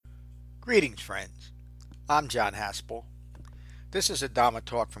Greetings, friends. I'm John Haspel. This is a Dhamma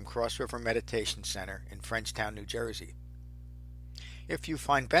talk from Cross River Meditation Center in Frenchtown, New Jersey. If you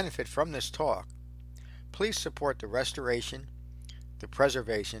find benefit from this talk, please support the restoration, the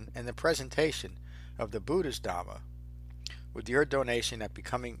preservation, and the presentation of the Buddha's Dhamma with your donation at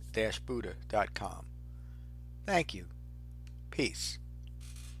becoming-buddha.com. Thank you. Peace.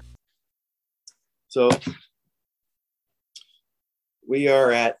 So we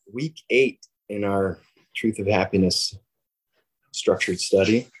are at week 8 in our Truth of Happiness structured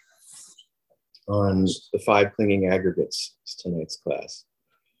study on the 5 clinging aggregates. It's tonight's class.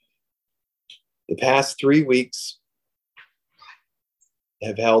 The past 3 weeks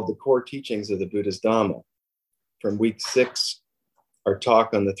have held the core teachings of the Buddha's Dhamma. From week 6, our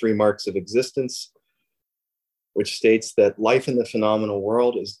talk on the 3 marks of existence, which states that life in the phenomenal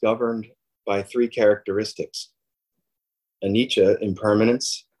world is governed by 3 characteristics: anicca,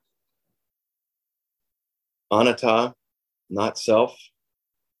 impermanence; anatta, not self;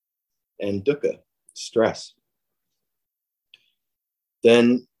 and dukkha, stress.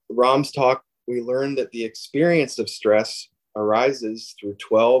 Then Ram's talk, we learned that the experience of stress arises through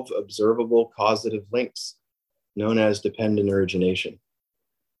 12 observable causative links, known as dependent origination.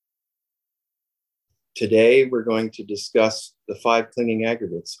 Today, we're going to discuss the 5 clinging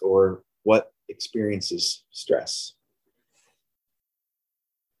aggregates, or what experiences stress.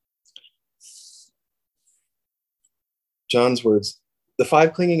 John's words: the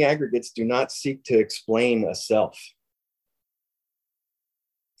 5 clinging aggregates do not seek to explain a self.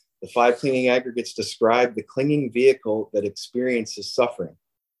 The 5 clinging aggregates describe the clinging vehicle that experiences suffering.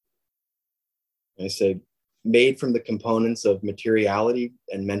 I say, made from the components of materiality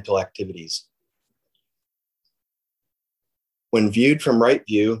and mental activities. When viewed from right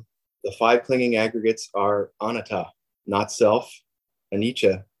view, the 5 clinging aggregates are anatta, not self;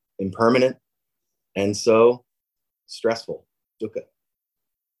 anicca, impermanent; and so stressful, dukkha.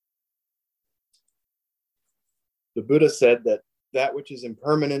 The Buddha said that which is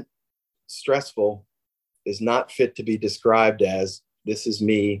impermanent, stressful, is not fit to be described as this is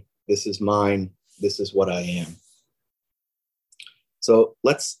me, this is mine, this is what I am. So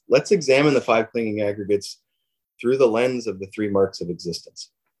let's examine the 5 clinging aggregates through the lens of the 3 marks of existence,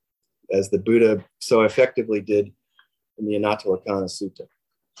 as the Buddha so effectively did in the Anattalakkana Sutta.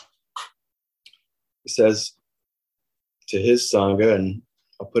 He says to his Sangha, and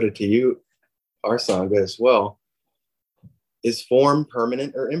I'll put it to you, our Sangha as well: is form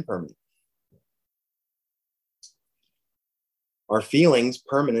permanent or impermanent? Are feelings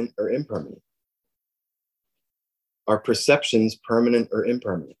permanent or impermanent? Are perceptions permanent or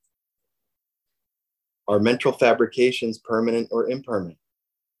impermanent? Are mental fabrications permanent or impermanent?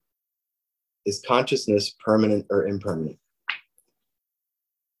 Is consciousness permanent or impermanent?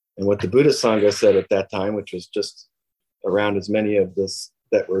 And what the Buddha Sangha said at that time, which was just around as many of this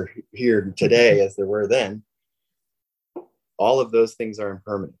that were here today as there were then, all of those things are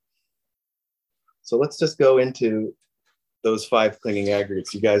impermanent. So let's just go into those 5 clinging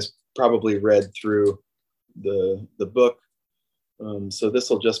aggregates. You guys probably read through the book, so this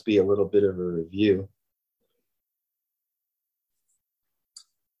will just be a little bit of a review.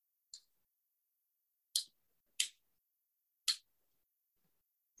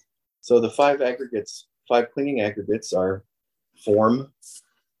 So the 5 clinging aggregates are form.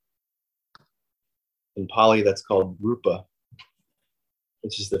 In Pali, that's called rupa,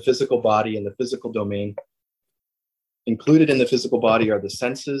 which is the physical body and the physical domain. Included in the physical body are the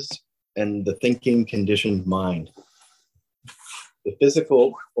senses and the thinking conditioned mind. The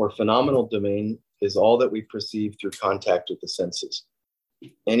physical or phenomenal domain is all that we perceive through contact with the senses.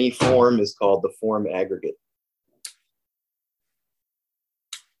 Any form is called the form aggregate.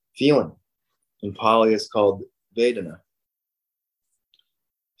 Feeling, in Pali, is called Vedana.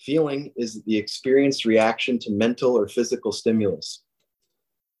 Feeling is the experienced reaction to mental or physical stimulus.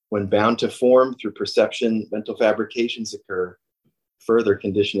 When bound to form through perception, mental fabrications occur, further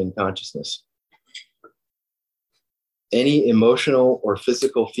conditioning consciousness. Any emotional or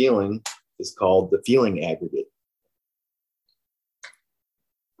physical feeling is called the feeling aggregate.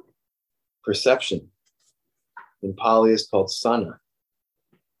 Perception, in Pali, is called sana.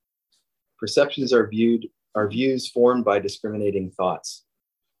 Perceptions are views formed by discriminating thoughts.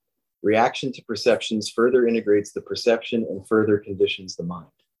 Reaction to perceptions further integrates the perception and further conditions the mind.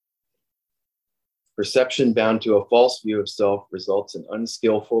 Perception bound to a false view of self results in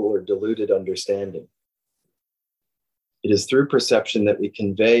unskillful or deluded understanding. It is through perception that we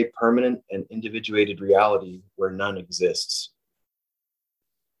convey permanent and individuated reality where none exists.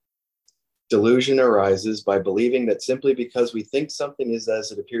 Delusion arises by believing that simply because we think something is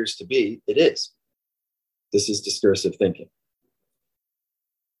as it appears to be, it is. This is discursive thinking.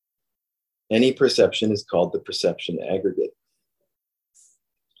 Any perception is called the perception aggregate.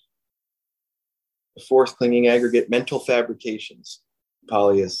 The fourth clinging aggregate, mental fabrications.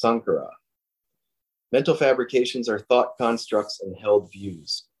 Pali is sankhara. Mental fabrications are thought constructs and held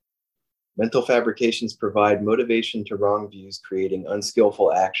views. Mental fabrications provide motivation to wrong views, creating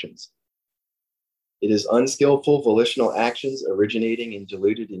unskillful actions. It is unskillful volitional actions originating in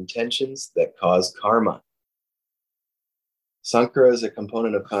deluded intentions that cause karma. Sankhara is a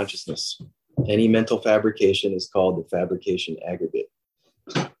component of consciousness. Any mental fabrication is called the fabrication aggregate.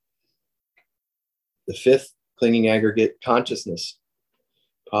 The fifth clinging aggregate, consciousness.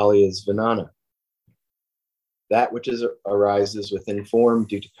 Pali is vijnana. That which arises within form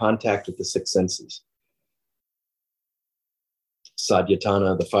due to contact with the six senses.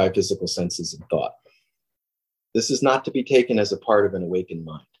 Sadyatana, the five physical senses of thought. This is not to be taken as a part of an awakened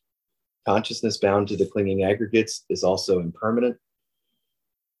mind. Consciousness bound to the clinging aggregates is also impermanent.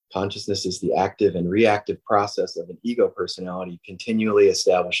 Consciousness is the active and reactive process of an ego personality continually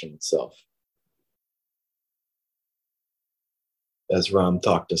establishing itself, as Ram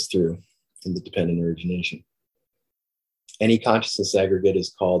talked us through in the dependent origination. Any consciousness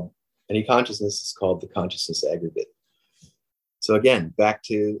is called the consciousness aggregate. So again, back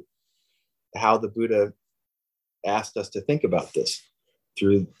to how the Buddha asked us to think about this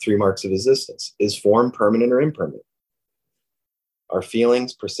through three marks of existence. Is form permanent or impermanent? Are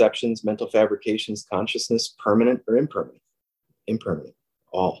feelings, perceptions, mental fabrications, consciousness permanent or impermanent? Impermanent,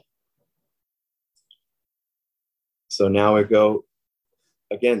 all. So now we go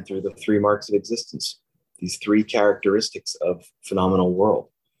again through the three marks of existence, these three characteristics of phenomenal world.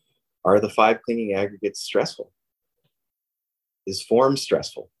 Are the five clinging aggregates stressful? Is form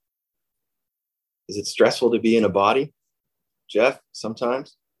stressful? Is it stressful to be in a body? Jeff,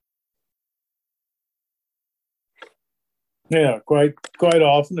 sometimes? Yeah, quite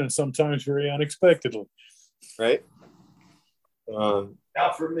often, and sometimes very unexpectedly. Right?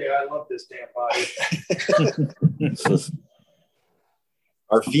 Not for me. I love this damn body.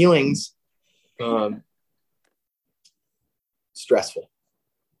 Our feelings stressful.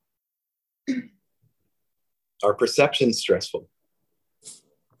 Our perceptions stressful.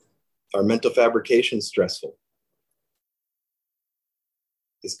 Our mental fabrication stressful.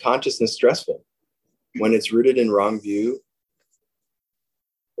 Is consciousness stressful? When it's rooted in wrong view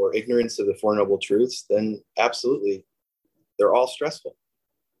or ignorance of the Four Noble Truths, then absolutely, they're all stressful.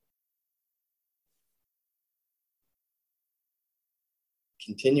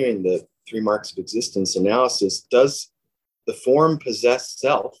 Continuing the three marks of existence analysis, does the form possess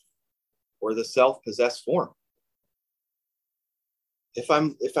self or the self possess form? If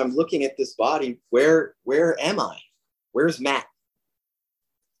I'm looking at this body, where am I? Where's Matt?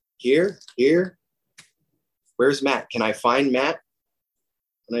 Here? Where's Matt? Can I find Matt?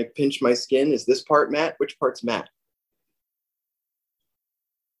 When I pinch my skin, is this part Matt? Which part's Matt?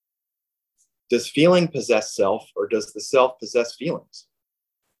 Does feeling possess self or does the self possess feelings?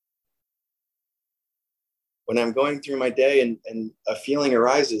 When I'm going through my day and a feeling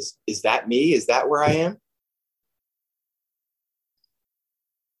arises, is that me? Is that where I am?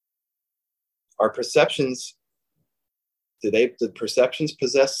 Our perceptions, do perceptions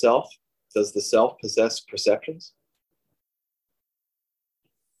possess self? Does the self possess perceptions?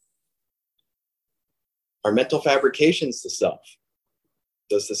 Are mental fabrications the self?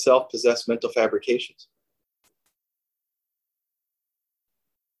 Does the self possess mental fabrications?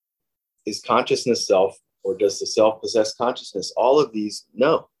 Is consciousness self or does the self possess consciousness? All of these,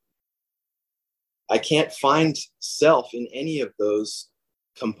 no. I can't find self in any of those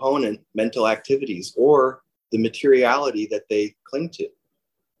component mental activities or the materiality that they cling to.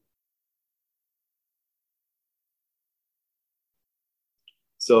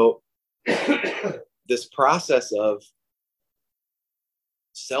 So this process of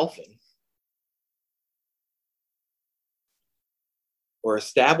selfing or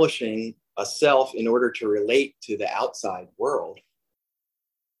establishing a self in order to relate to the outside world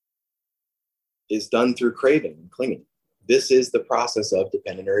is done through craving and clinging. This is the process of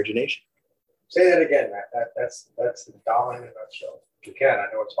dependent origination. Say that again, Matt. That's the dominant in a nutshell. If you can,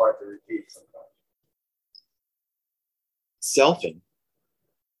 I know it's hard to repeat sometimes. Selfing,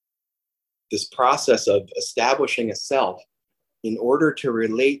 this process of establishing a self in order to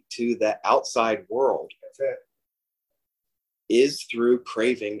relate to the outside world, That's it. is through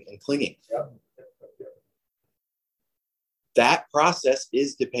craving and clinging. Yep. That process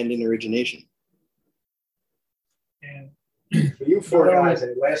is dependent origination. And For you four guys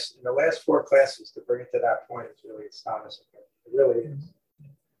in the last four classes to bring it to that point is really astonishing. It really is.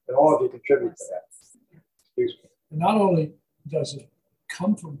 And all of you contribute to that. Excuse me. And not only does it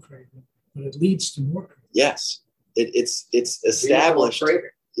come from craving, but it leads to more craving. Yes, it's established.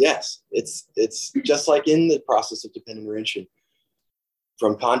 Yes, it's just like in the process of dependent attention.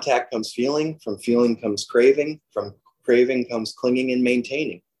 From contact comes feeling, from feeling comes craving, from craving comes clinging and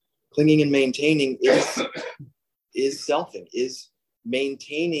maintaining. Clinging and maintaining is selfing, is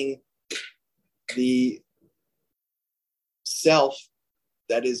maintaining the self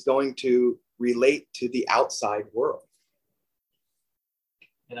that is going to relate to the outside world.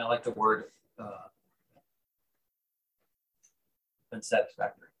 And I like the word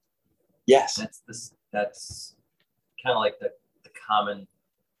unsatisfactory. Yes. That's kind of like the common,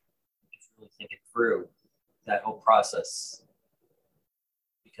 if you really think it through, that whole process,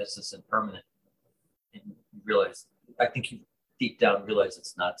 because it's impermanent. And you realize, I think you deep down realize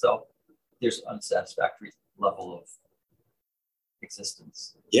it's not so. There's unsatisfactory level of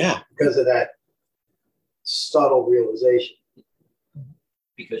existence. Yeah. Because of that subtle realization.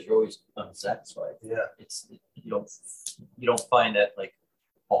 Because you're always unsatisfied. Yeah. You don't find that like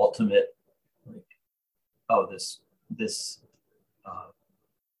ultimate, like, oh, this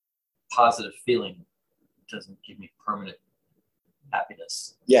positive feeling doesn't give me permanent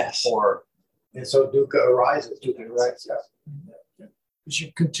happiness. Yes. And so dukkha arises. Right? Yeah. Because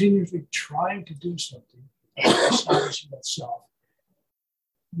you're continually trying to do something, establishing that self,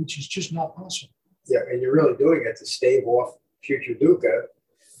 which is just not possible. Yeah, and you're really doing it to stave off future dukkha.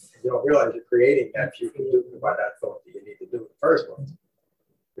 You don't realize you're creating that future dukkha by that thought that you need to do in the first place,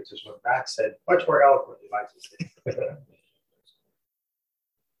 which is what Max said much more eloquently, like to say.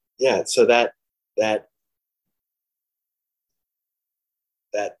 Yeah, so that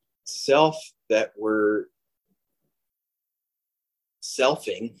self that we're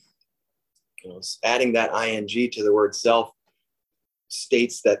selfing, adding that ing to the word self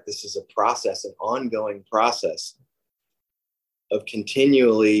states that this is a process, an ongoing process of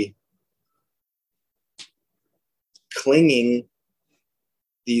continually clinging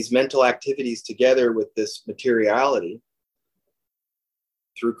these mental activities together with this materiality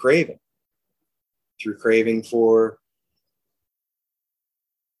through craving for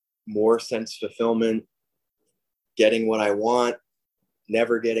more sense fulfillment, getting what I want,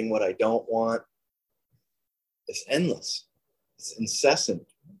 never getting what I don't want. It's endless. It's incessant.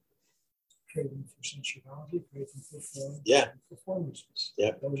 Craving for sensuality, craving for form, yeah, for formlessness.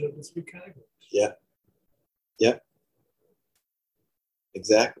 Yeah. Those are the three categories. Yeah. Yeah.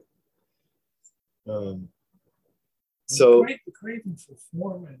 Exactly. So the craving for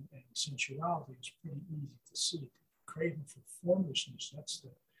form and sensuality is pretty easy to see. The craving for formlessness,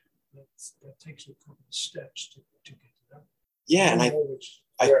 that takes a couple of steps to get to that. Yeah, and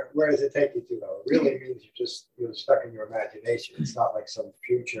where does it take you to though? It really means you're stuck in your imagination. It's not like some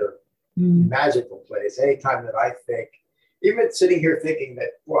future magical place. Anytime that I think, even sitting here thinking that,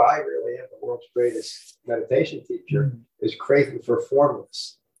 well, I really am the world's greatest meditation teacher, is craving for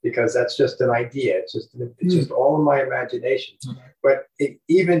formless, because that's just an idea. It's just all in my imagination. But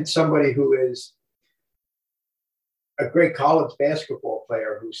even somebody who is a great college basketball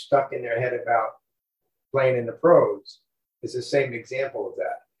player who's stuck in their head about playing in the pros is the same example of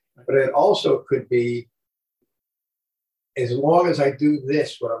that. But it also could be, as long as I do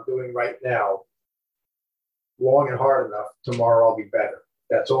this, what I'm doing right now, long and hard enough, tomorrow I'll be better.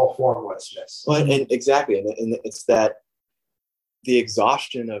 That's all formlessness. Well, and exactly. And it's that the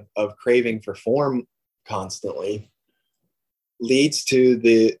exhaustion of craving for form constantly leads to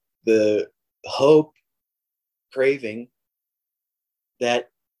the hope, craving that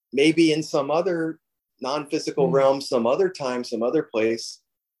maybe in some other non-physical realm, some other time, some other place,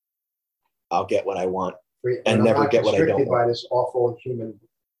 I'll get what I want and never get what I don't want. By this awful human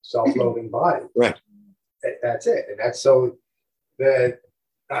self-loathing body. Right. That's it. And that's so that,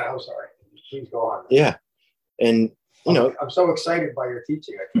 I'm sorry, please go on. Yeah. And, I'm so excited by your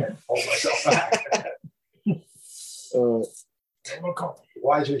teaching. I can't hold myself back.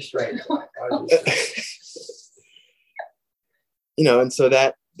 Wise restraint. And so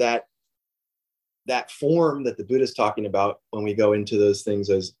that form that the Buddha is talking about when we go into those things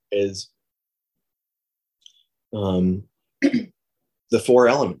is the four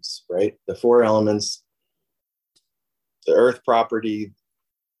elements, right? The four elements, the earth property,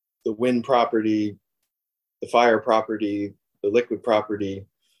 the wind property, the fire property, the liquid property.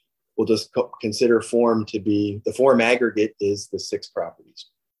 We'll just consider form to be, the form aggregate is the six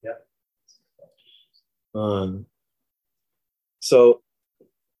properties. Yeah. So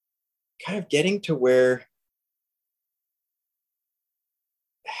kind of getting to where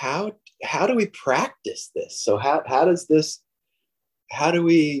how do we practice this? So how do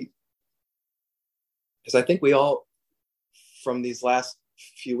we, because I think we all, from these last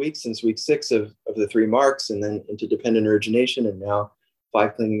few weeks, since week 6 of the 3 marks, and then into dependent origination, and now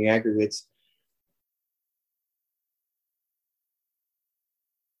 5 clinging aggregates,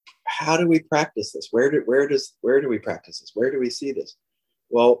 how do we practice this? Where do we practice this? Where do we see this?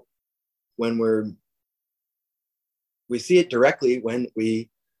 Well, when we see it directly when we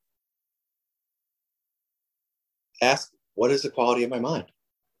ask, what is the quality of my mind?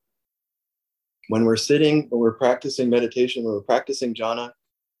 When we're sitting, when we're practicing meditation, when we're practicing jhana,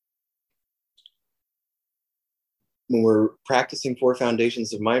 when we're practicing 4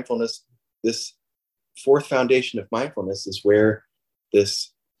 foundations of mindfulness, this 4th foundation of mindfulness is where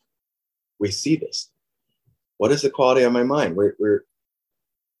we see this. What is the quality of my mind? We're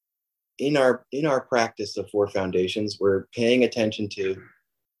in our practice of 4 foundations, we're paying attention to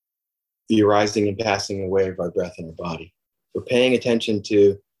the arising and passing away of our breath in our body. We're paying attention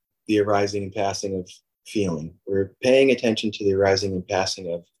to the arising and passing of feeling. We're paying attention to the arising and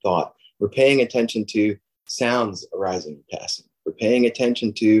passing of thought. We're paying attention to sounds arising and passing. We're paying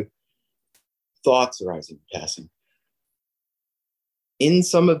attention to thoughts arising and passing. In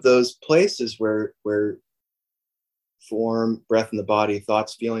some of those places where form, breath in the body,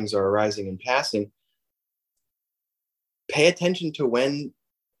 thoughts, feelings are arising and passing, pay attention to when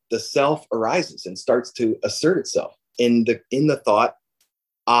the self arises and starts to assert itself in the thought,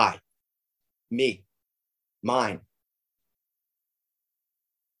 I, me, mine.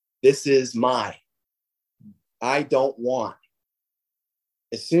 This is my. I don't want.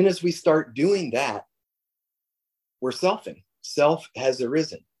 As soon as we start doing that, we're selfing. Self has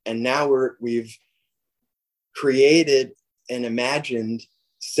arisen. And now we've created an imagined,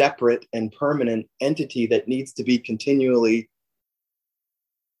 separate, and permanent entity that needs to be continually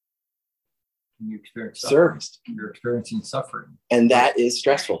You experience serviced. You're experiencing suffering. And that is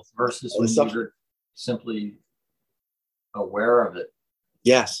stressful. Versus when you're simply aware of it.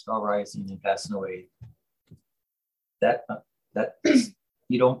 Yes. Arising and passing away. That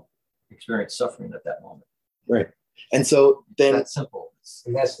you don't experience suffering at that moment. Right. And so then that's simple.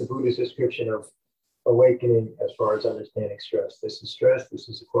 And that's the Buddha's description of awakening as far as understanding stress. This is stress, this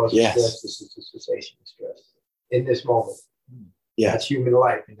is the cause of stress, this is the cessation of stress. In this moment. Yeah. That's human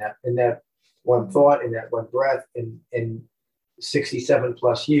life. In that one thought, in that one breath, in 67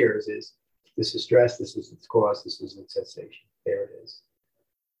 plus years is this is stress, this is its cause, this is its cessation. There it is.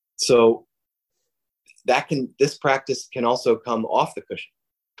 So this practice can also come off the cushion.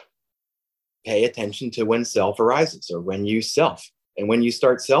 Pay attention to when self arises or when you self. And when you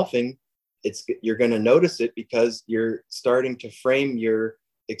start selfing, you're going to notice it because you're starting to frame your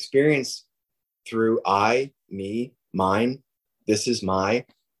experience through I, me, mine, this is my,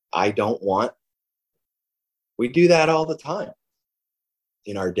 I don't want. We do that all the time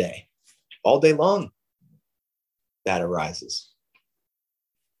in our day. All day long, that arises.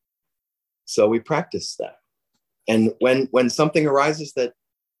 So we practice that. And when something arises that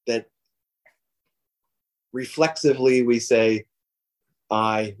reflexively we say,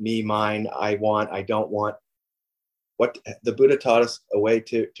 I, me, mine, I want, I don't want. What the Buddha taught us a way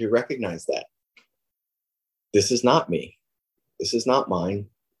to recognize that. This is not me. This is not mine.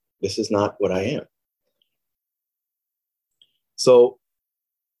 This is not what I am. So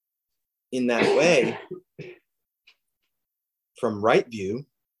in that way, from right view,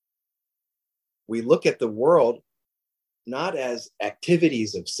 we look at the world not as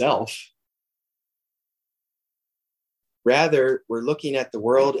activities of self. Rather, we're looking at the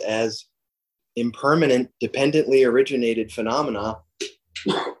world as impermanent, dependently originated phenomena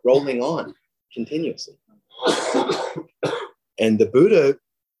rolling on continuously. And the Buddha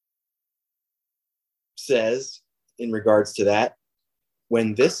says, in regards to that,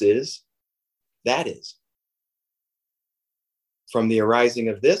 when this is, that is. From the arising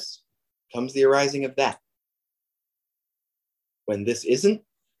of this comes the arising of that. When this isn't,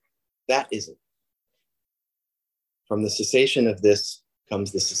 that isn't. From the cessation of this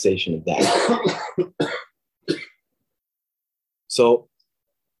comes the cessation of that. So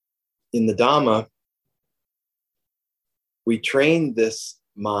in the Dhamma, we train this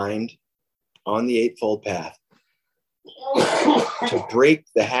mind on the Eightfold Path to break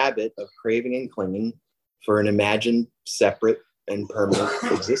the habit of craving and clinging for an imagined, separate, and permanent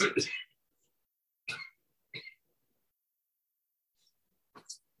existence.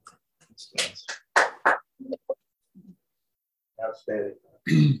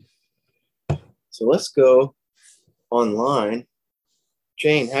 Outstanding. So let's go online.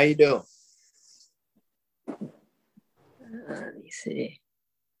 Jane, how you doing? Let me see.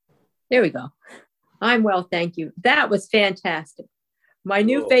 There we go. I'm well, thank you. That was fantastic. My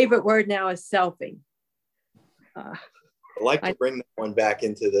new favorite word now is selfing. I like to bring that one back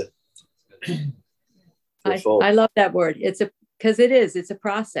into the fold. I love that word. Because it's a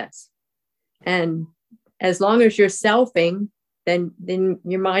process. And as long as you're selfing, then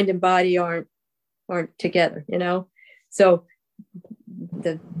your mind and body aren't together, you know? So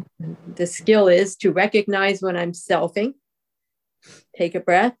the skill is to recognize when I'm selfing, take a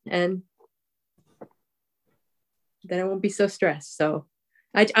breath, and then I won't be so stressed. So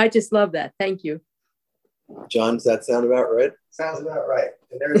I just love that. Thank you. John, does that sound about right? Sounds about right.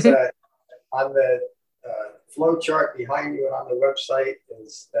 And there's on the flow chart behind you and on the website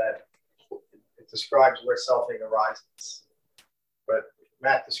is that it describes where selfing arises. But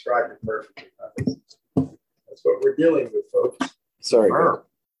Matt described it perfectly. That's what we're dealing with, folks. Sorry.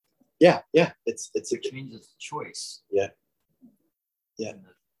 Yeah. It's Which means it's a choice. Yeah. Yeah,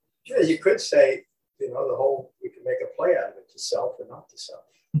 you could say, you know, we can make a play out of it, to self or not to self.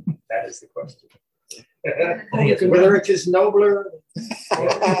 That is the question. Whether it is nobler.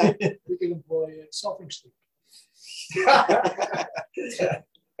 We can employ self-instinct.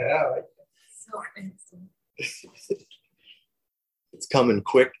 It's coming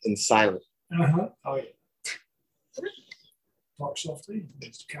quick and silent. Oh, yeah. Talk softly,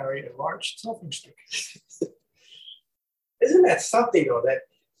 just carry a large self-instinct. Isn't that something, though, that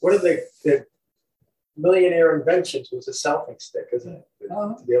one of the millionaire inventions was a selfie stick, isn't it?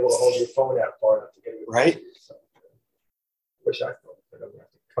 To be able to hold your phone out far enough to get it right. Wish I thought, but I'm going to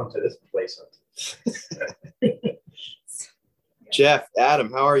have to come to this place. Jeff,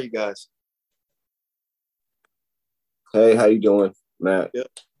 Adam, how are you guys? Hey, how you doing, Matt? Yep.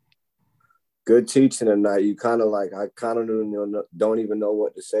 Good teaching tonight. You kind of I don't even know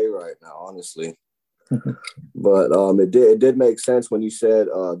what to say right now, honestly. But it did make sense when you said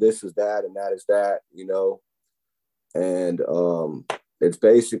this is that and that is that, you know, and it's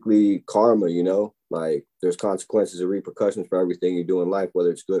basically karma, you know, like there's consequences and repercussions for everything you do in life, whether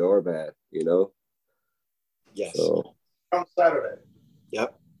it's good or bad, you know. Yes. So. On Saturday.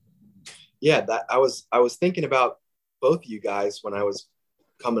 Yep. Yeah, that I was thinking about both of you guys when I was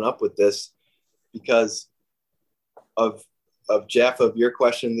coming up with this, because of Jeff, of your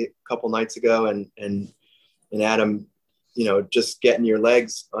question a couple nights ago, and Adam, you know, just getting your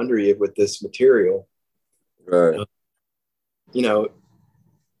legs under you with this material. Right. You know,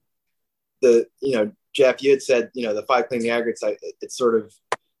 Jeff, you had said, you know, the 5 cleaning aggregates, it's sort of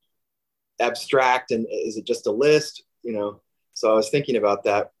abstract, and is it just a list? You know, so I was thinking about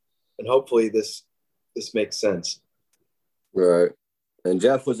that, and hopefully this makes sense. Right. And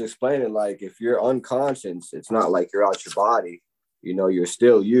Jeff was explaining, like, if you're unconscious, it's not like you're out your body, you know, you're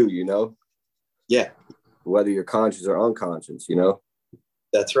still you know? Yeah. Whether you're conscious or unconscious, you know?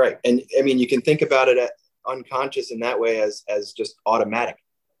 That's right. And I mean, you can think about it at unconscious in that way as just automatic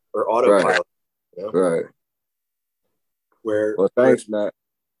or autopilot. Right. You know? Right. Well, thanks, Matt.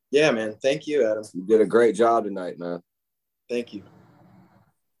 Yeah, man. Thank you, Adam. You did a great job tonight, man. Thank you.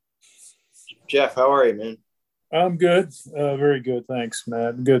 Jeff, how are you, man? I'm good. Very good. Thanks,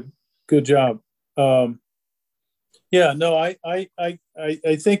 Matt. Good job. Yeah, no, I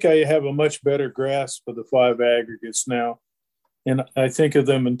think I have a much better grasp of the 5 aggregates now. And I think of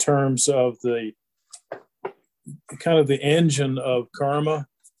them in terms of the kind of the engine of karma.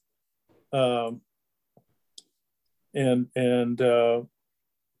 And to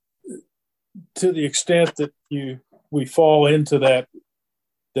the extent that we fall into that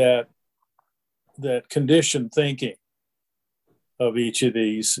conditioned thinking of each of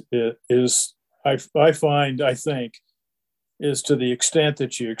these is, I think, is to the extent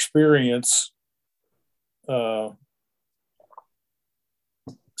that you experience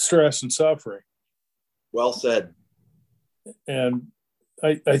stress and suffering. Well said. And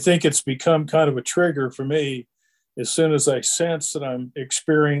I think it's become kind of a trigger for me. As soon as I sense that I'm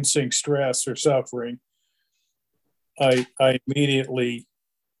experiencing stress or suffering, I immediately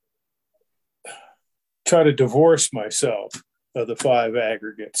try to divorce myself of the 5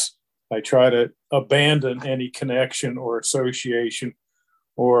 aggregates. I try to abandon any connection or association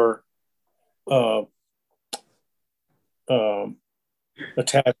or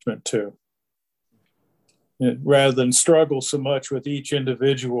attachment to, rather than struggle so much with each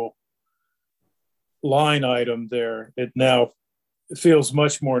individual line item there. It now feels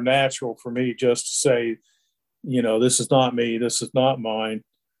much more natural for me just to say, you know, this is not me, this is not mine.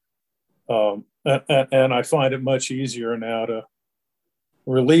 And I find it much easier now to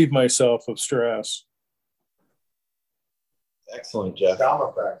relieve myself of stress. Excellent, Jeff.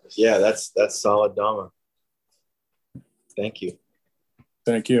 Dhamma practice. Yeah, that's solid Dhamma. Thank you.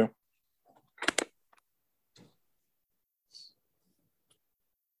 Thank you.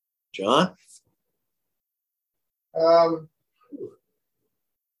 John?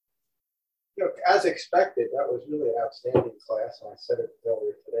 As expected, that was really an outstanding class. And I said it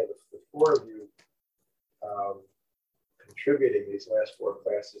earlier today, the four of you contributing these last four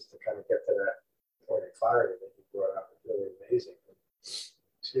classes to kind of get to that point of clarity that you brought up is really amazing.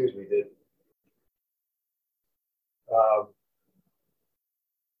 Excuse me,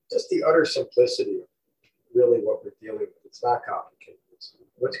 just the utter simplicity of really what we're dealing with. It's not complicated. It's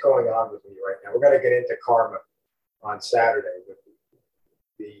what's going on with me right now. We're going to get into karma on Saturday with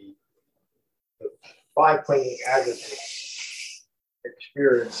the five clinging aggregates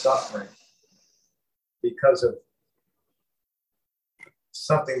experience suffering because of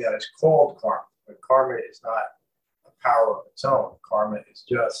something that is called karma. But karma is not a power of its own. Karma is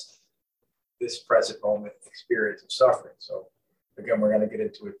just this present moment experience of suffering. So again, we're going to get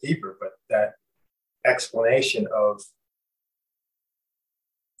into it deeper, but that explanation of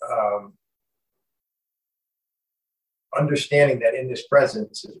understanding that in this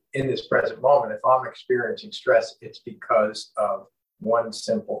present moment, if I'm experiencing stress, it's because of one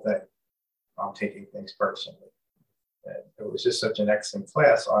simple thing. I'm taking things personally. And it was just such an excellent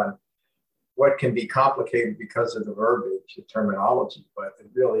class on what can be complicated because of the verbiage, the terminology, but it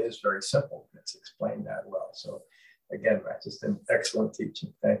really is very simple. It's explained that well. So again, that's just an excellent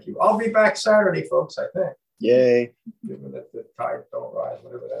teaching. Thank you. I'll be back Saturday, folks, I think. Yay. Given that the tide don't rise,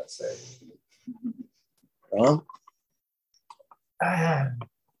 whatever that says. Ron?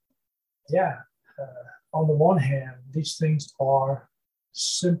 On the one hand, these things are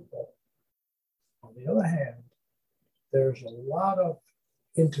simple. On the other hand, there's a lot of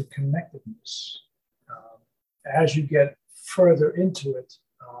interconnectedness. As you get further into it,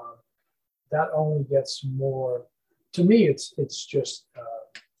 that only gets more. To me, it's just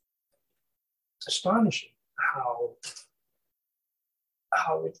astonishing how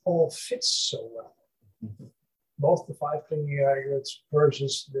it all fits so well. Mm-hmm. Both the five clinging aggregates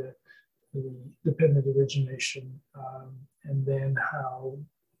versus the dependent origination, and then how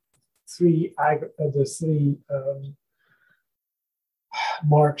the three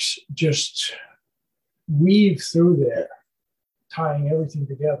marks just weave through there, tying everything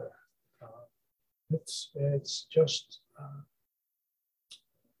together. It's just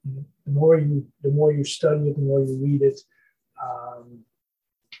the more you study it, the more you read it,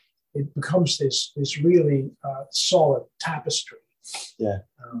 it becomes this really solid tapestry. Yeah.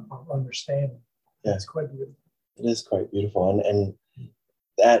 Of understanding. Yeah, it's quite beautiful. It is quite beautiful, and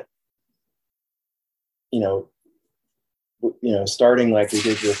that starting like we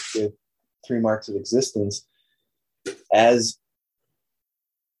did with three marks of existence, as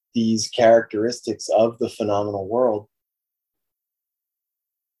these characteristics of the phenomenal world,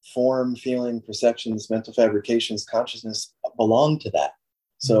 form, feeling, perceptions, mental fabrications, consciousness belong to that.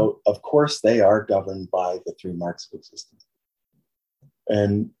 So of course they are governed by the three marks of existence.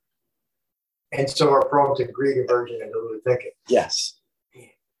 And so are prone to greed, aversion, and deluded thinking. Yes.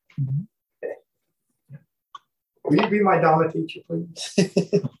 Mm-hmm. Will you be my Dhamma teacher, please?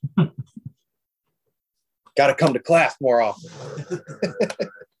 Got to come to class more often.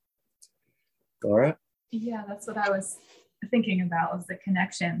 Laura? Yeah, that's what I was thinking about, was the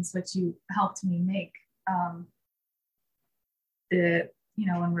connections, which you helped me make.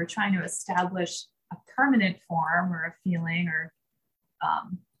 When we're trying to establish a permanent form or a feeling or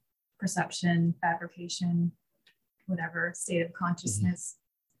perception, fabrication, whatever state of consciousness,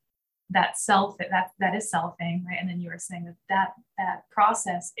 that self, that is selfing, right? And then you were saying that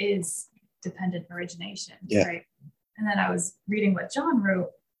process is dependent origination, right? And then I was reading what John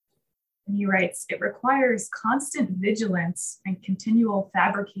wrote, and he writes, it requires constant vigilance and continual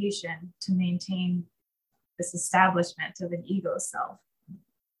fabrication to maintain this establishment of an ego self.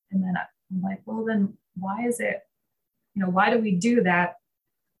 And then I'm like, well, then why is it, why do we do that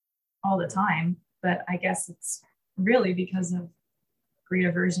all the time? But I guess it's really because of greed,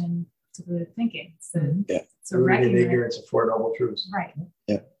 aversion, deluded thinking. So ignorance of Four Noble Truths. Right.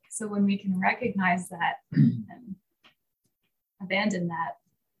 Yeah. So when we can recognize that and abandon that,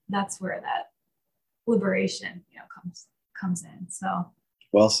 that's where that liberation, comes in. So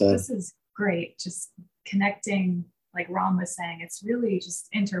well said. This is great. Just connecting, like Ron was saying, it's really just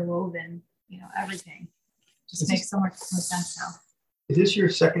interwoven, everything just makes so much more sense now. Is this your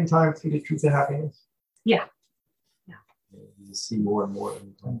second time through the Truth of Happiness? Yeah. You see more and more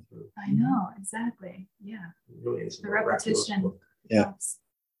every time through. I know, exactly. Yeah. It really is the repetition book. helps.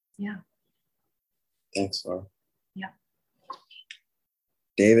 Yeah. Thanks, Laura. Yeah.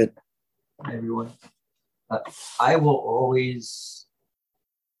 David. Hi, everyone. I will always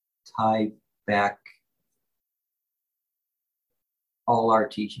tie back all our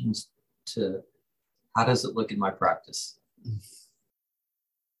teachings to how does it look in my practice?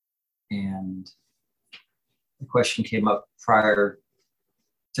 And the question came up prior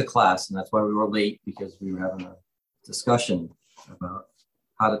to class, and that's why we were late, because we were having a discussion about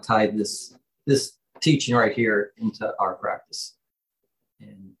how to tie this teaching right here into our practice.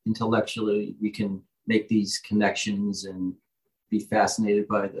 And intellectually, we can make these connections and be fascinated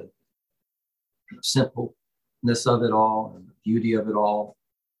by the simpleness of it all and the beauty of it all.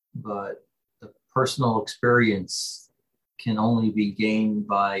 But the personal experience can only be gained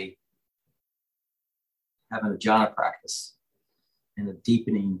by having a jhana practice and a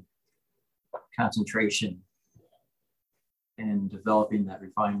deepening concentration and developing that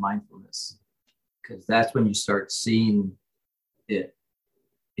refined mindfulness, because that's when you start seeing it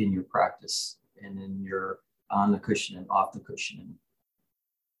in your practice and in your on the cushion and off the cushion. And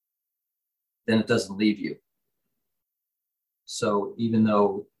then it doesn't leave you. So even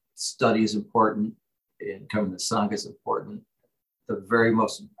though study is important and coming to Sangha is important, the very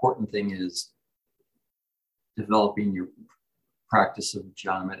most important thing is developing your practice of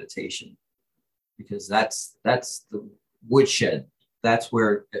jhana meditation, because that's the woodshed. That's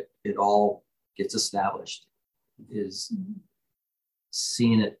where it all gets established, is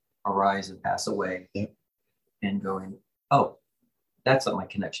seeing it arise and pass away. Yep. And going, oh, that's not my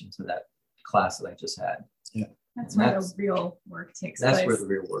connection to that class that I just had. Yeah. That's where the real work takes That's place. where the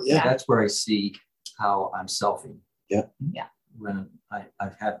real work. Yeah. That's where I see how I'm selfing. Yeah. Yeah. When I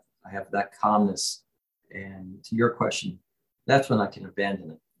have that calmness. And to your question, that's when I can abandon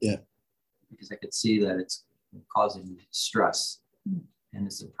it. Yeah. Because I could see that it's causing stress and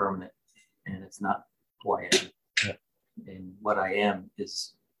it's impermanent and it's not who I am. Yeah. And what I am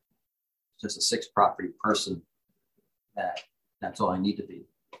is just a sixth property person that's all I need to be.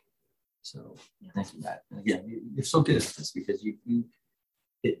 So thank you, Matt. And again, you're so good at this, because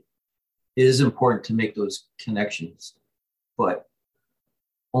it is important to make those connections, but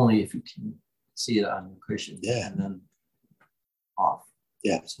only if you can see it on the cushion and then off.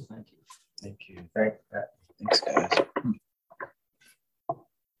 Yeah. So thank you. Thank you. Thanks, guys.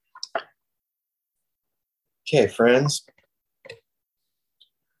 Okay, friends.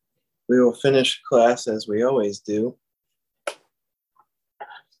 We will finish class as we always do.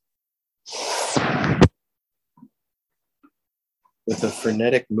 With a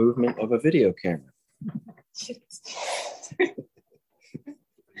frenetic movement of a video camera.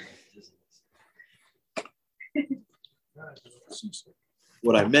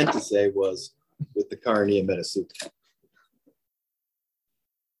 What I meant to say was with the Karaniya Metta Sutta.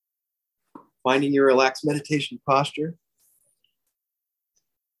 Finding your relaxed meditation posture.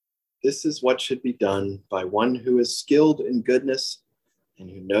 This is what should be done by one who is skilled in goodness and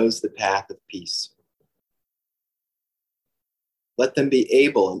who knows the path of peace. Let them be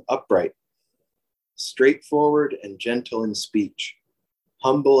able and upright, straightforward and gentle in speech,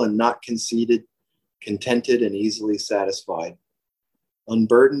 humble and not conceited, contented and easily satisfied,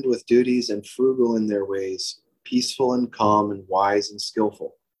 unburdened with duties and frugal in their ways, peaceful and calm and wise and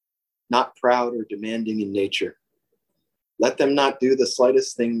skillful, not proud or demanding in nature. Let them not do the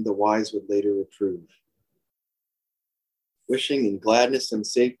slightest thing the wise would later reprove. Wishing in gladness and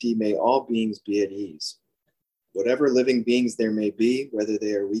safety, may all beings be at ease. Whatever living beings there may be, whether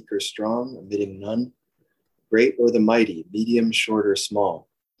they are weak or strong, omitting none, great or the mighty, medium, short, or small,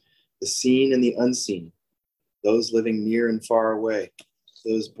 the seen and the unseen, those living near and far away,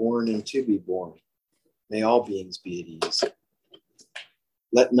 those born and to be born, may all beings be at ease.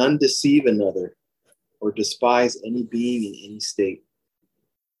 Let none deceive another or despise any being in any state.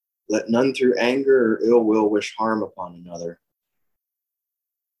 Let none through anger or ill will wish harm upon another.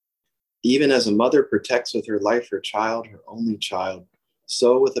 Even as a mother protects with her life her child, her only child,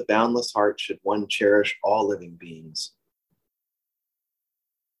 so with a boundless heart should one cherish all living beings.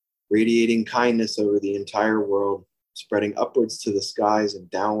 Radiating kindness over the entire world, spreading upwards to the skies and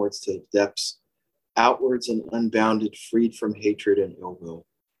downwards to the depths, outwards and unbounded, freed from hatred and ill will.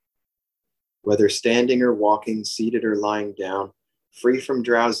 Whether standing or walking, seated or lying down, free from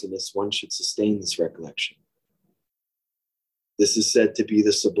drowsiness, one should sustain this recollection. This is said to be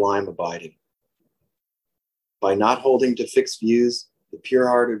the sublime abiding. By not holding to fixed views, the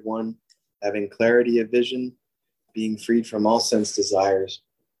pure-hearted one, having clarity of vision, being freed from all sense desires,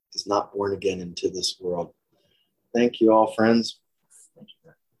 is not born again into this world. Thank you all, friends.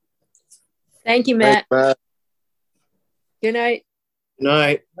 Thank you, Matt. Thanks, Matt. Good night. Good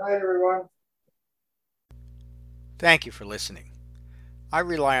night. Good night, everyone. Thank you for listening. I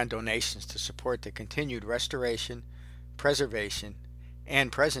rely on donations to support the continued restoration, preservation,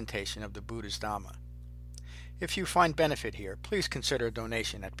 and presentation of the Buddha's Dhamma. If you find benefit here, please consider a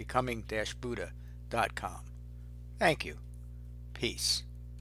donation at becoming-buddha.com. Thank you. Peace.